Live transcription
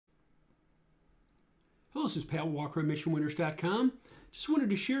Hello, this is Pat Walker at MissionWinners.com. Just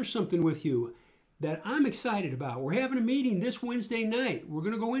wanted to share something with you that I'm excited about. We're having a meeting this Wednesday night. We're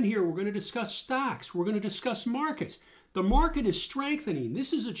going to go in here. We're going to discuss stocks. We're going to discuss markets. The market is strengthening.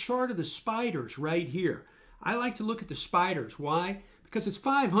 This is a chart of the Spyders right here. I like to look at the Spyders. Why? Because it's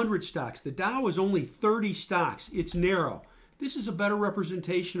 500 stocks. The Dow is only 30 stocks. It's narrow. This is a better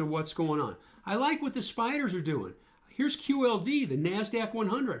representation of what's going on. I like what the Spyders are doing. Here's QLD, the NASDAQ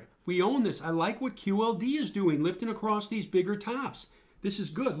 100. We own this. I like what QLD is doing, lifting across these bigger tops. This is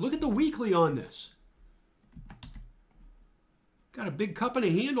good. Look at the weekly on this. Got a big cup and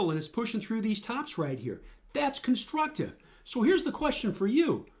a handle, and it's pushing through these tops right here. That's constructive. So here's the question for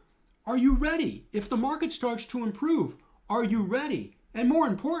you. Are you ready? If the market starts to improve, are you ready? And more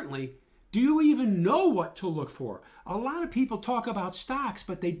importantly, do you even know what to look for? A lot of people talk about stocks,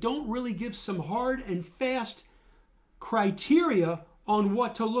 but they don't really give some hard and fast criteria on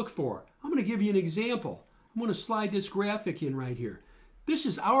what to look for. I'm going to give you an example. I'm going to slide this graphic in right here. This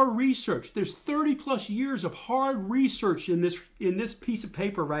is our research. There's 30 plus years of hard research in this piece of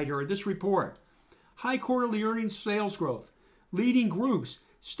paper right here, this report. High quarterly earnings, sales growth, leading groups,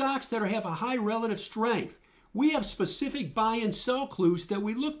 stocks that have a high relative strength. We have specific buy and sell clues that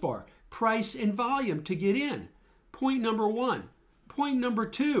we look for. Price and volume to get in. Point number one. Point number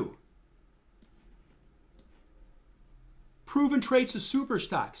two. Proven traits of super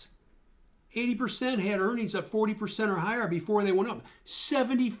stocks. 80% had earnings up 40% or higher before they went up.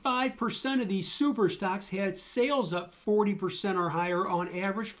 75% of these super stocks had sales up 40% or higher on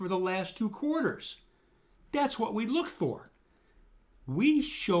average for the last 2 quarters. That's what we look for. We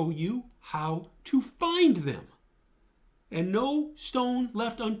show you how to find them. And no stone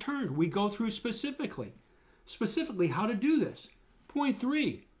left unturned. We go through specifically how to do this. Point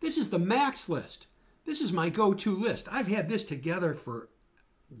 3, this is the max list. This is my go-to list. I've had this together for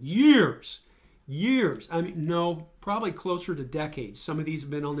years. I mean, no, probably closer to decades. Some of these have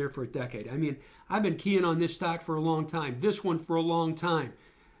been on there for a decade. I mean, I've been keying on this stock for a long time. This one for a long time.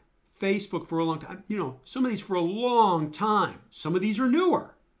 Facebook for a long time. You know, some of these for a long time. Some of these are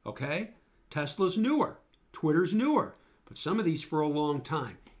newer, okay? Tesla's newer. Twitter's newer. But some of these for a long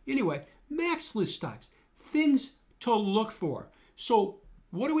time. Anyway, max list stocks. Things to look for. So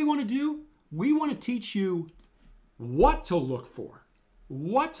what do we want to do? We want to teach you what to look for,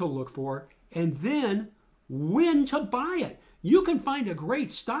 and then when to buy it. You can find a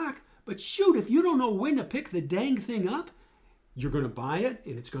great stock, but shoot, if you don't know when to pick the dang thing up, you're going to buy it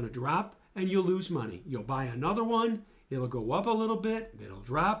and it's going to drop and you'll lose money. You'll buy another one, it'll go up a little bit, it'll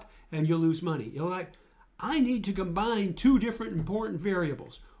drop, and you'll lose money. You're like, I need to combine 2 different important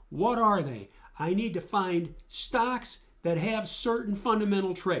variables. What are they? I need to find stocks that have certain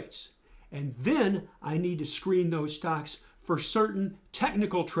fundamental traits. And then I need to screen those stocks for certain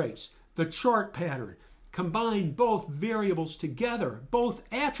technical traits, the chart pattern. Combine both variables together, both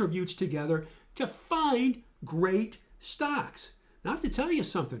attributes together to find great stocks. Now I have to tell you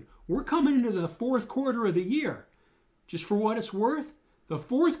something. We're coming into the 4th quarter of the year. Just for what it's worth, the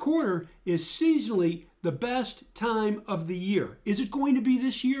 4th quarter is seasonally the best time of the year. Is it going to be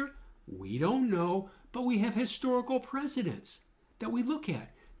this year? We don't know, but we have historical precedents that we look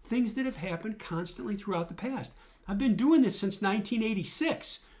at. Things that have happened constantly throughout the past. I've been doing this since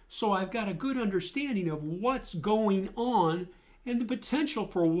 1986, so I've got a good understanding of what's going on and the potential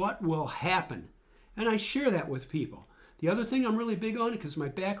for what will happen. And I share that with people. The other thing I'm really big on, because my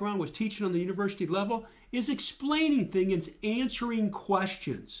background was teaching on the university level, is explaining things and answering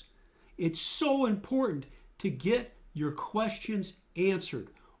questions. It's so important to get your questions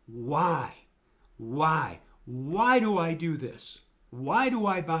answered. Why? Why? Why do I do this? Why do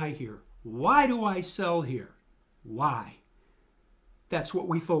I buy here? Why do I sell here? Why? That's what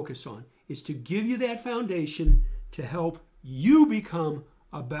we focus on, is to give you that foundation to help you become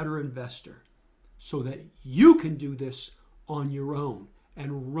a better investor so that you can do this on your own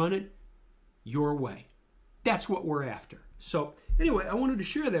and run it your way. That's what we're after. So anyway, I wanted to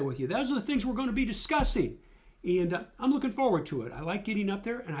share that with you. Those are the things we're going to be discussing. And I'm looking forward to it. I like getting up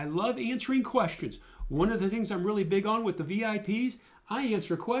there and I love answering questions. One of the things I'm really big on with the VIPs, I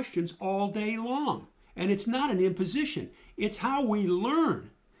answer questions all day long. And it's not an imposition. It's how we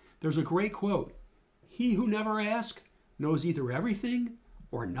learn. There's a great quote. He who never asks knows either everything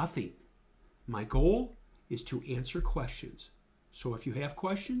or nothing. My goal is to answer questions. So if you have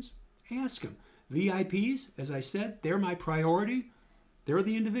questions, ask them. VIPs, as I said, they're my priority. They're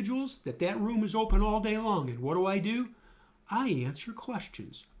the individuals that room is open all day long. And what do? I answer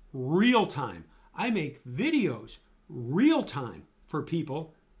questions real time. I make videos real time for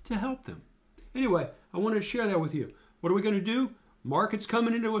people to help them. Anyway, I wanted to share that with you. What are we going to do? Market's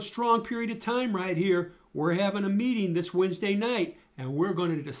coming into a strong period of time right here. we're having a meeting this Wednesday night and we're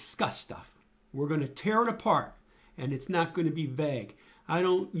going to discuss stuff. We're going to tear it apart, and it's not going to be vague. I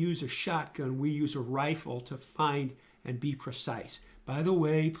don't use a shotgun. We use a rifle to find and be precise. By the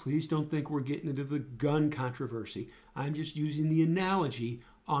way, please don't think we're getting into the gun controversy. I'm just using the analogy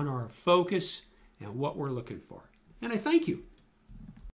on our focus and what we're looking for. And I thank you.